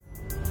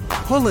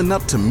Pulling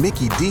up to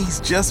Mickey D's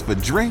just for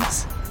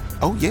drinks?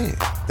 Oh yeah,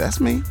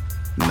 that's me.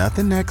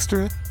 Nothing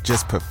extra,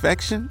 just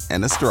perfection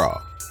and a straw.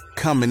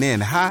 Coming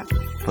in hot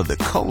for the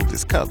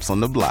coldest cups on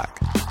the block.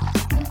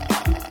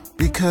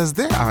 Because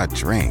there are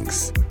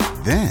drinks.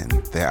 Then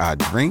there are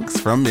drinks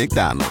from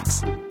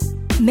McDonald's.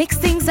 Mix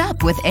things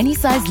up with any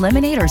size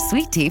lemonade or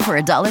sweet tea for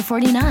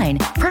 $1.49.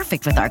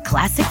 Perfect with our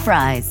classic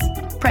fries.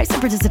 Price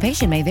and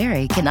participation may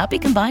vary. Cannot be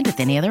combined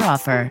with any other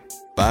offer.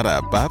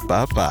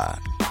 Ba-da-ba-ba-ba.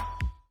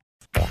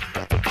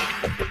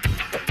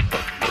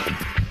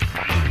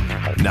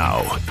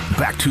 Now,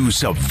 back to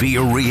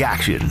Severe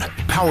Reaction.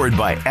 Powered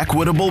by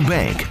Equitable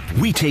Bank.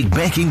 We take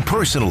banking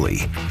personally.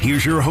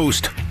 Here's your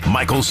host,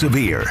 Michael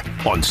Severe,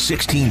 on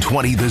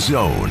 1620 The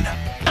Zone.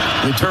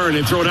 They turn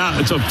and throw it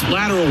out. It's a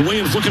lateral.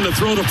 Williams looking to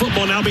throw the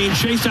football, now being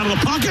chased out of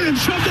the pocket and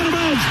shoved out of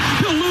bounds.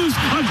 He'll lose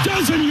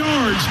 12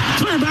 yards.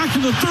 Clear back to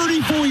the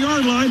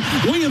 34-yard line.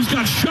 Williams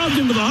got shoved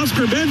into the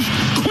Husker bench.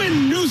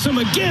 Quinn Newsome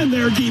again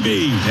there,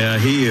 DB. Yeah,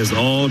 he is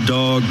all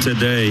dog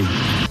today.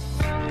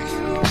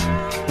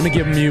 Let me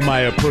give you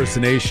my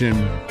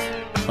impersonation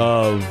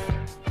of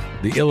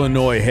the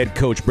Illinois head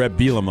coach, Brett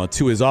Bielema,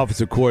 to his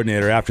offensive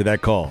coordinator after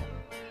that call.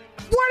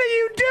 What are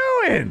you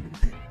doing?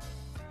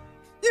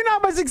 You know how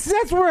much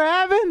success we're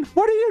having?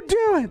 What are you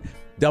doing?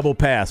 Double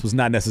pass was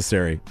not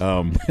necessary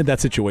in that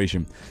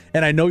situation.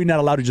 And I know you're not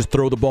allowed to just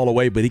throw the ball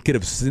away, but he could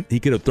have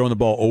thrown the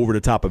ball over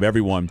the top of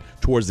everyone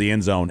towards the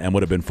end zone and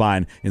would have been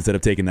fine instead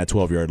of taking that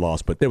 12-yard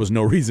loss. But there was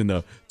no reason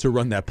to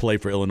run that play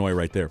for Illinois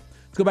right there.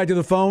 Let's go back to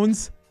the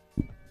phones.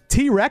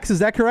 T-Rex, is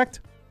that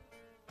correct?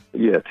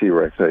 Yeah,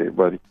 T-Rex. Hey,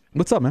 buddy.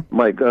 What's up, man?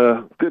 Mike,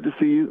 good to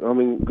see you. I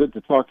mean, good to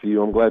talk to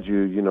you. I'm glad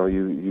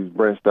you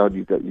branched out.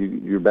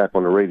 You're back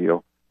on the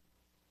radio.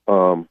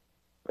 I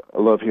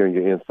love hearing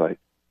your insight.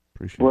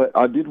 Appreciate it. But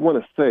I did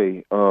want to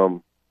say,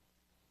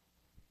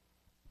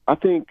 I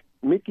think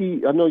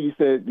Mickey. I know you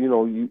said do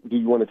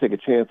you want to take a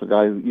chance? A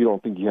guy you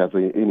don't think he has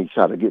any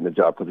shot at getting a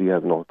job because he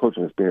has no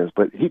coaching experience.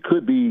 But he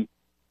could be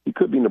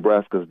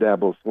Nebraska's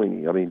Dabo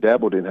Swinney. I mean,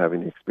 Dabo didn't have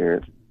any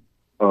experience.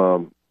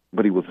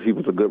 But he was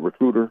a good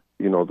recruiter.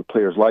 The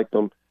players liked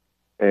him,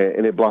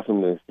 and it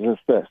blossomed into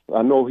success.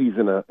 I know he's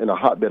in a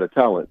hotbed of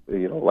talent.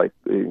 Like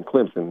in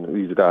Clemson,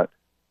 he's got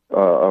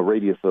a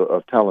radius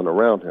of talent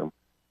around him.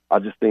 I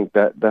just think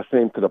that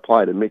same could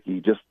apply to Mickey,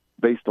 just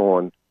based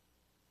on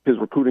his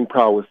recruiting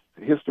prowess,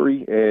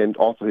 history, and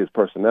also his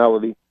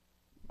personality.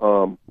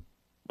 But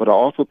I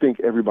also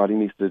think everybody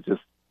needs to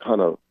just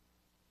kind of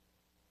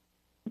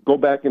go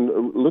back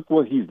and look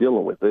what he's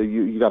dealing with.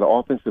 You got an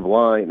offensive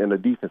line and a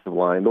defensive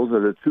line. Those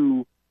are the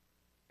two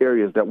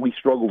areas that we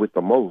struggle with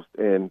the most.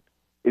 And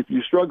if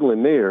you're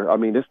struggling there, I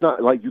mean, it's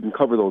not like you can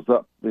cover those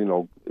up. I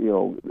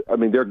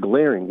mean, they're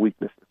glaring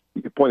weaknesses.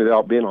 You pointed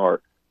out Benhart.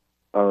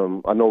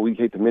 I know we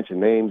hate to mention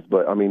names,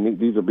 but I mean,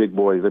 these are big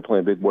boys. They're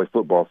playing big boy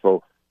football.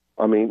 So,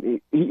 I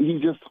mean,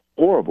 he's just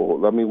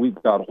horrible. I mean,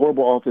 we've got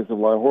horrible offensive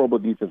line, horrible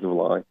defensive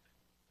line.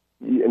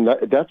 And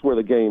that's where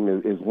the game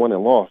is won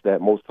and lost at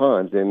most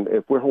times. And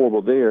if we're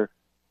horrible there,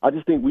 I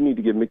just think we need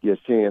to give Mickey a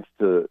chance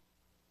to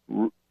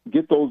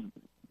get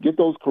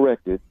those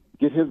corrected,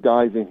 get his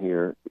guys in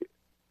here.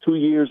 2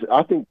 years,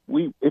 I think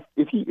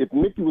if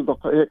Mickey was the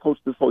head coach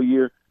this whole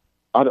year,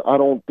 I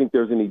don't think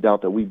there's any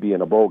doubt that we'd be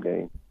in a bowl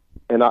game.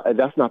 And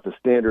that's not the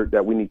standard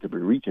that we need to be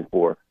reaching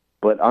for.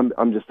 But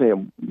I'm just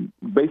saying,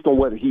 based on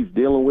what he's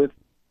dealing with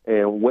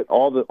and what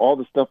all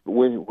the stuff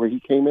where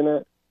he came in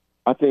at,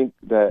 I think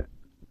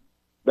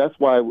that's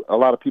why a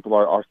lot of people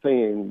are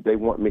saying they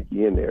want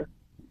Mickey in there,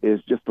 is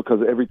just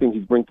because of everything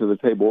he's bring to the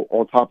table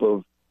on top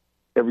of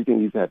everything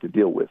he's had to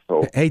deal with.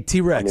 So, hey,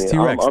 T-Rex, do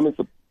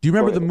you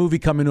remember the movie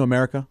Coming to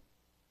America?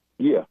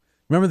 Yeah.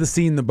 Remember the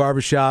scene in the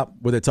barbershop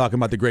where they're talking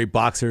about the great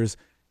boxers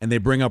and they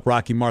bring up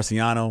Rocky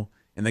Marciano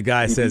and the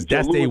guy says,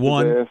 that's day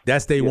one.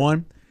 That's day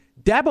one.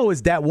 Dabo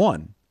is that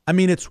one. I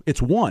mean,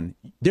 it's one.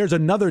 There's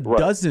another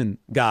dozen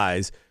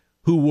guys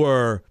who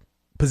were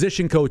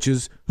position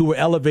coaches who were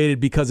elevated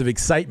because of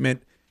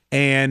excitement,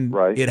 and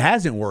it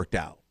hasn't worked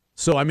out.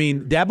 So, I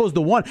mean, Dabo's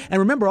the one. And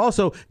remember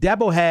also,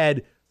 Dabo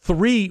had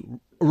 3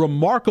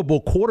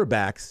 remarkable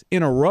quarterbacks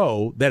in a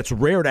row that's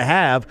rare to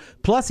have.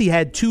 Plus, he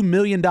had $2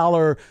 million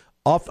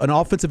an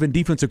offensive and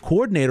defensive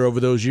coordinator over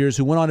those years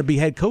who went on to be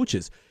head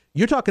coaches.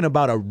 You're talking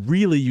about a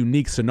really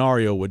unique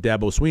scenario with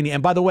Dabo Swinney.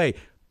 And by the way,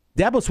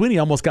 Dabo Swinney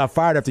almost got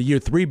fired after year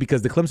 3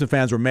 because the Clemson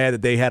fans were mad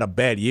that they had a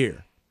bad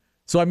year.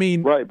 So, I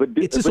mean,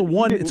 it's just a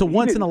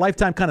once in a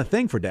lifetime kind of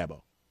thing for Dabo.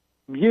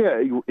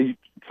 Yeah,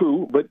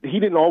 true, but he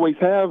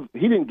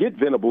didn't get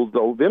Venables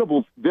though.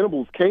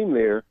 Venables came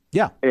there,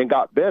 and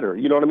got better.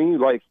 You know what I mean?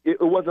 Like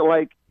it wasn't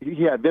like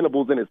he had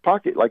Venables in his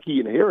pocket, like he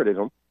inherited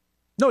him.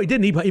 No, he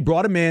didn't. He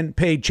brought him in,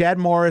 paid Chad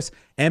Morris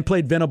and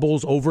played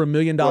Venables over $1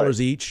 million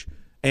each,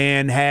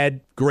 and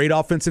had great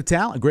offensive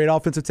talent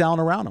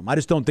around him. I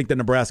just don't think that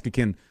Nebraska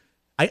can.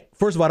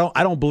 First of all,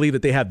 I don't believe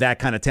that they have that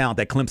kind of talent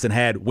that Clemson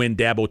had when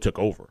Dabo took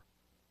over.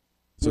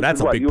 So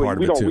that's a big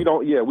part of it too. We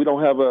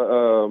don't have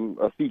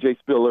a C.J.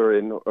 Spiller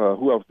and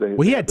who else?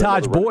 Well, he had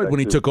Taj Boyd when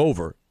he took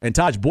over, and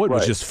Taj Boyd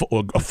was just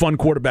a fun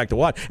quarterback to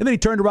watch. And then he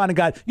turned around and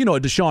got a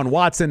Deshaun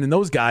Watson and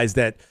those guys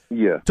that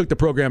took the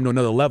program to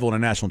another level in a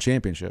national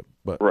championship.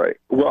 But right.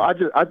 Well,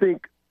 I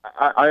think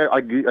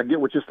I get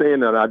what you're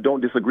saying, and I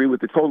don't disagree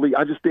with it totally.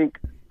 I just think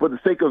for the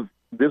sake of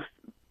this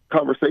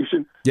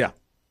conversation,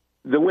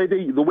 the way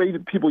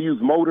people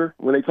use motor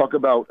when they talk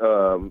about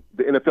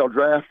the NFL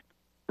draft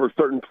for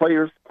certain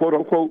players, quote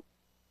unquote.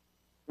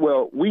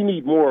 Well, we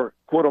need more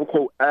quote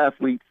unquote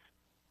athletes,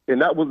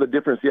 and that was the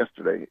difference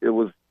yesterday. It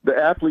was the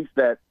athletes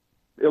that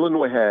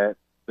Illinois had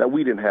that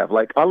we didn't have.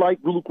 Like, I like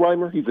Luke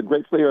Reimer; he's a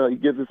great player. He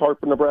gives his heart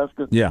for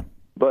Nebraska. Yeah,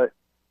 but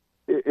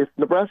if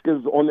Nebraska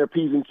is on their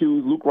P's and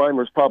Q's, Luke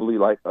Reimer is probably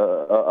like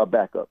a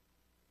backup.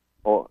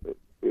 Or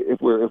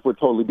if we're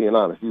totally being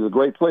honest, he's a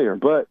great player,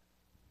 but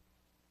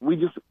we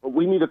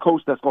need a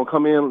coach that's going to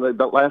come in. Like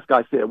the last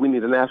guy said, we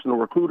need a national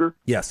recruiter.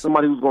 Yes,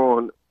 somebody who's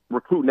going to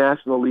recruit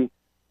nationally,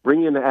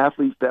 bring in the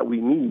athletes that we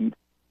need,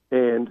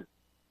 and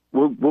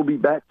we'll be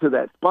back to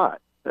that spot.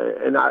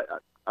 And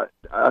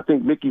I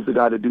think Mickey's the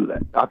guy to do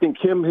that. I think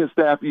his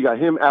staff, you got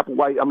him,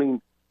 Applewhite. I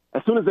mean,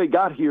 as soon as they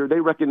got here,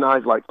 they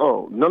recognized, like,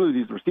 oh, none of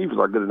these receivers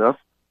are good enough.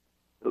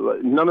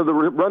 None of the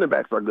running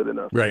backs are good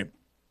enough. Right.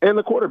 And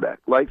the quarterback.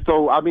 Like,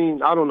 so, I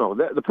mean, I don't know.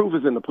 The proof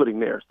is in the pudding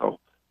there. So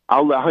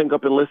I'll hang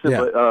up and listen.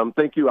 Yeah. But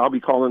thank you. I'll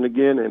be calling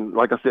again. And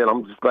like I said,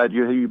 I'm just glad to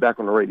hear you back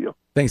on the radio.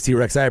 Thanks,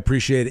 T-Rex. I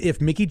appreciate it.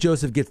 If Mickey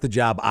Joseph gets the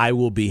job, I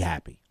will be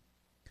happy.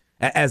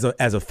 As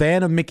a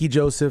fan of Mickey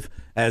Joseph,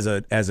 as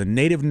a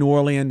native New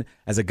Orleans,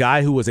 as a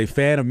guy who was a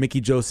fan of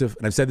Mickey Joseph,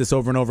 and I've said this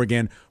over and over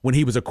again, when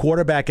he was a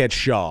quarterback at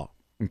Shaw,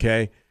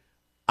 okay,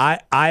 I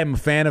am a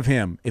fan of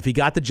him. If he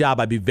got the job,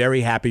 I'd be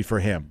very happy for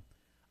him.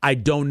 I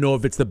don't know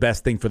if it's the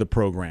best thing for the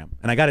program.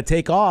 And I got to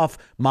take off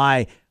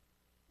my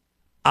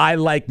I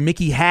like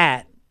Mickey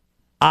hat,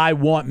 I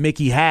want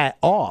Mickey hat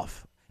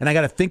off. And I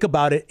got to think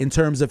about it in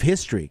terms of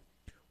history.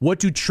 What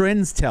do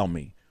trends tell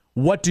me?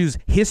 What does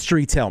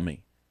history tell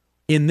me?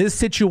 In this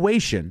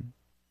situation,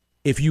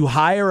 if you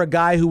hire a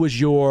guy who was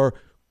your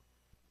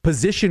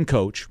position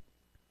coach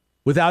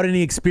without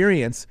any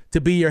experience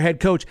to be your head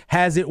coach,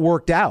 has it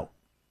worked out?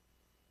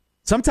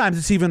 Sometimes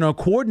it's even a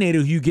coordinator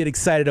who you get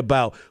excited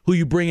about, who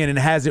you bring in, and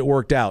has it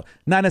worked out?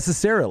 Not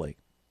necessarily.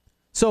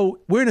 So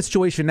we're in a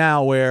situation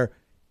now where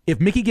if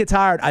Mickey gets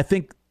hired, I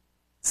think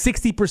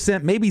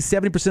 60%, maybe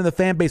 70% of the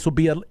fan base will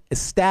be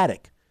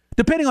ecstatic,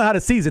 depending on how the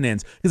season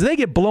ends. Because if they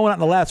get blown out in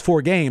the last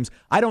 4 games,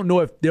 I don't know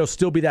if there'll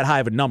still be that high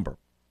of a number.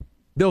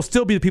 There'll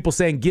still be the people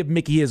saying, give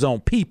Mickey his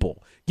own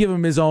people. Give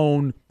him his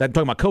own, I'm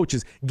talking about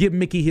coaches, give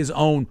Mickey his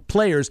own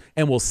players,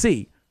 and we'll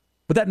see.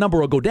 But that number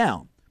will go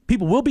down.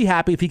 People will be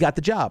happy if he got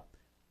the job.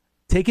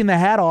 Taking the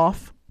hat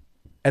off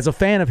as a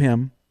fan of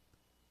him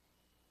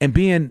and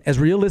being as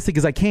realistic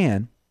as I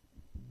can,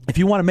 if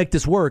you want to make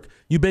this work,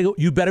 you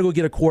better go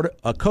get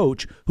a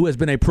coach who has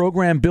been a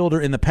program builder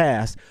in the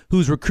past,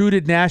 who's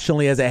recruited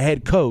nationally as a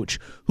head coach,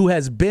 who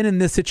has been in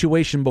this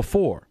situation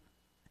before.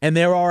 And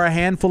there are a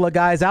handful of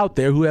guys out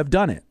there who have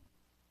done it.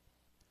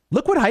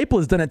 Look what Heupel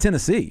has done at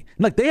Tennessee.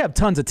 Like, they have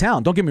tons of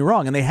talent, don't get me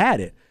wrong, and they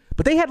had it.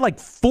 But they had like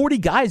 40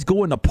 guys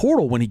go in the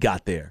portal when he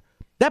got there.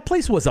 That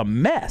place was a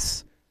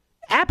mess.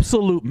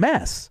 Absolute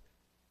mess.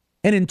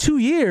 And in 2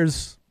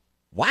 years,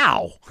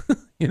 wow.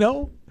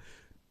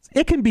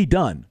 It can be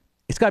done.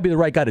 It's got to be the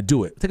right guy to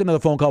do it. Take another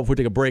phone call before we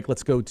take a break.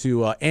 Let's go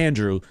to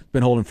Andrew.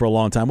 Been holding for a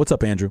long time. What's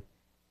up, Andrew?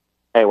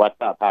 Hey, what's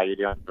up? How you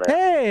doing today?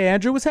 Hey,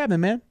 Andrew. What's happening,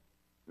 man?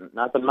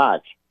 Nothing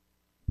much.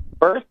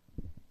 First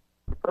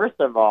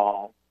of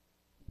all,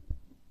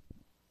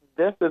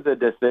 this is a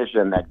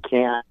decision that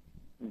can't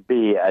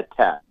be a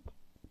test.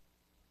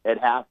 It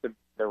has to be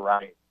the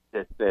right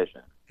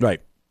decision.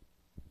 Right.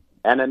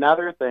 And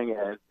another thing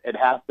is, it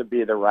has to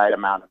be the right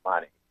amount of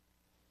money.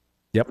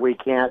 Yep. We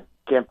can't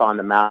skimp on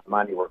the amount of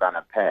money we're going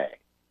to pay.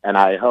 And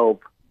I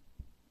hope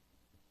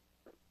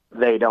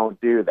they don't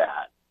do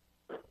that.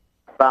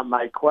 But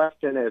my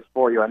question is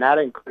for you, and that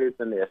includes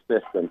in the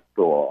assistant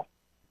school.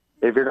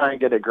 If you're going to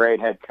get a great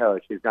head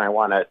coach, he's going to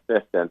want an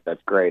assistant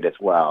that's great as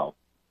well.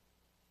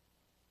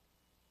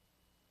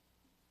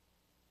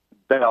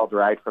 Build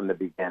right from the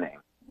beginning.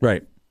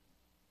 Right.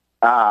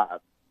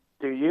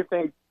 Do you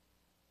think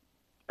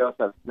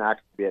Joseph Snack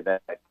should be the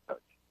head coach?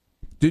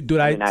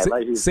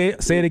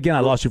 Say it again.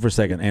 I lost you for a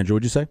second. Andrew,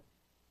 what'd you say?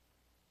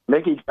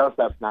 Mickey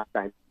Joseph's not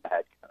going to be the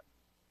head coach.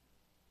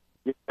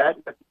 You bet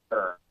with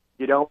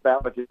you don't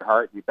bet with your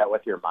heart. You bet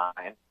with your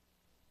mind.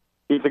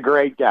 He's a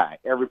great guy.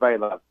 Everybody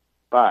loves him.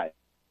 But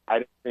I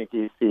don't think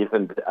he's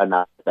seasoned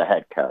enough as a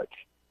head coach.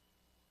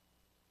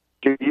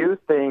 Do you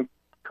think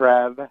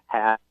Trev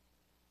has,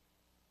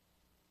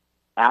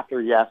 after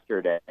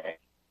yesterday,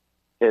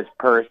 his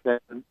person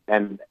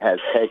and has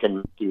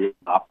taken Mickey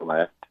off the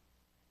list?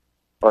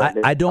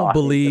 I don't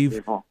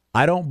believe,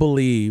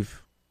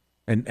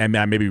 and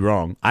I may be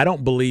wrong, I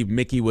don't believe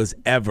Mickey was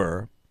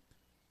ever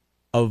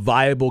a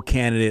viable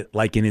candidate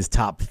like in his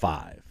top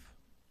 5.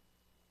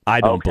 I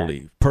don't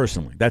believe,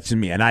 personally. That's just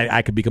me, and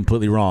I could be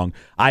completely wrong.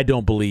 I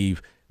don't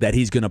believe that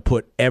he's going to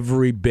put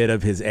every bit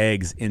of his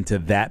eggs into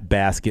that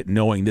basket,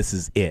 knowing this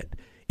is it.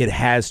 It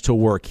has to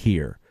work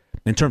here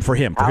in terms for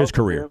him, for his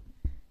career.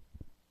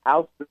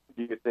 How soon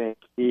do you think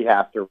he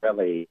has to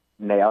really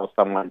nail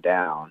someone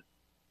down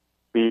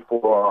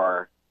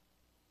before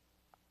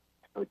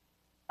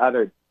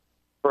other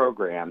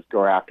programs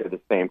go after the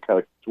same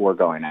coach we're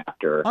going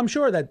after? I'm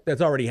sure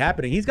that's already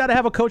happening. He's got to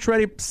have a coach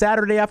ready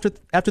Saturday after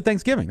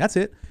Thanksgiving. That's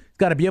it. He's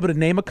got to be able to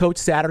name a coach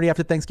Saturday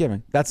after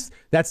Thanksgiving. That's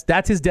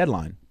his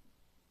deadline.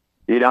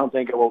 You don't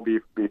think it will be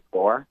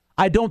before?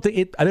 I don't think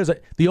it.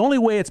 The only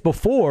way it's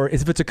before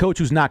is if it's a coach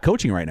who's not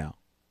coaching right now.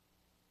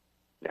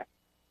 Yeah.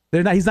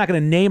 He's not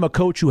going to name a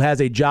coach who has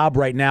a job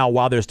right now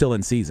while they're still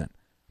in season.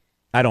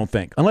 I don't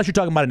think. Unless you're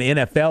talking about an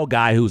NFL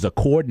guy who's a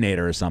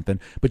coordinator or something.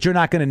 But you're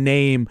not going to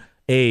name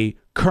a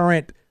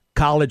current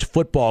college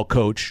football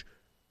coach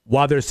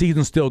while their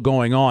season's still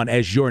going on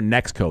as your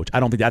next coach. I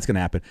don't think that's going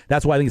to happen.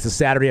 That's why I think it's a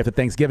Saturday after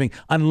Thanksgiving,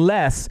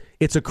 unless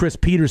it's a Chris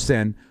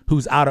Peterson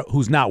who's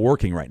not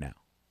working right now.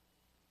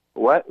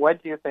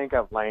 What do you think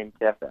of Lane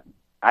Kiffin?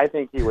 I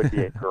think he would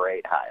be a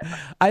great hire.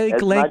 I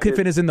think Lane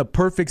Kiffin is in the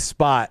perfect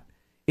spot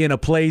in a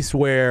place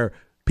where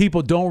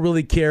people don't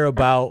really care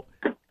about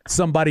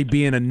somebody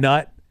being a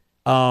nut.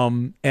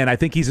 And I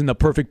think he's in the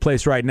perfect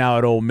place right now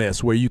at Ole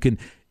Miss, where you can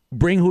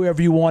bring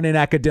whoever you want in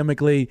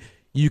academically.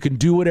 You can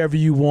do whatever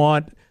you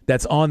want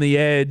that's on the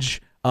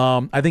edge.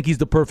 I think he's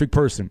the perfect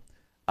person.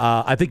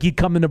 I think he'd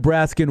come to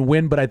Nebraska and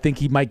win, but I think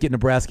he might get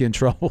Nebraska in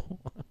trouble.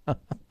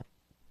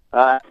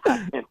 That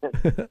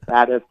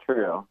is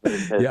true.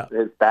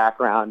 His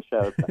background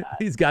shows that.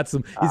 He's got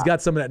some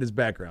of that in his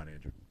background,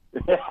 Andrew.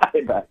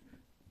 Yeah,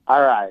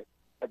 all right.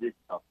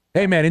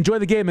 Hey, man, enjoy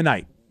the game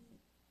tonight.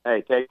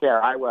 Hey, take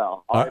care. I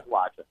will. Always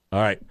watch it. All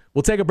right.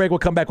 We'll take a break. We'll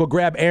come back. We'll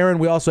grab Aaron.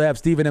 We also have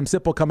Stephen M.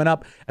 Sipple coming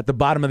up at the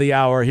bottom of the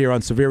hour here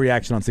on Severe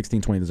Reaction on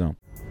 1620 The Zone.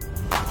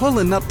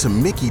 Pulling up to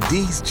Mickey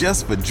D's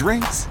just for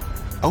drinks?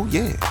 Oh,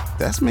 yeah,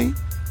 that's me.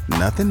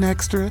 Nothing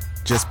extra,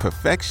 just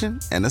perfection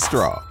and a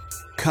straw.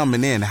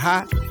 Coming in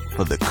hot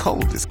for the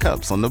coldest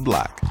cups on the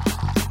block.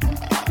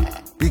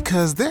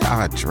 Because there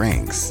are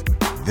drinks.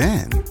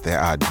 Then there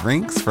are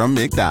drinks from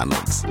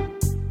McDonald's.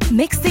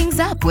 Mix things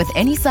up with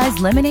any size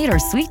lemonade or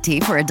sweet tea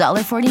for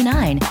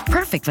 $1.49.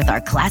 Perfect with our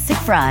classic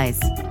fries.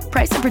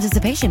 Price and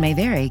participation may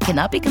vary.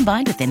 Cannot be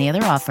combined with any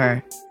other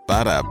offer.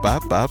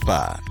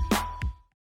 Ba-da-ba-ba-ba.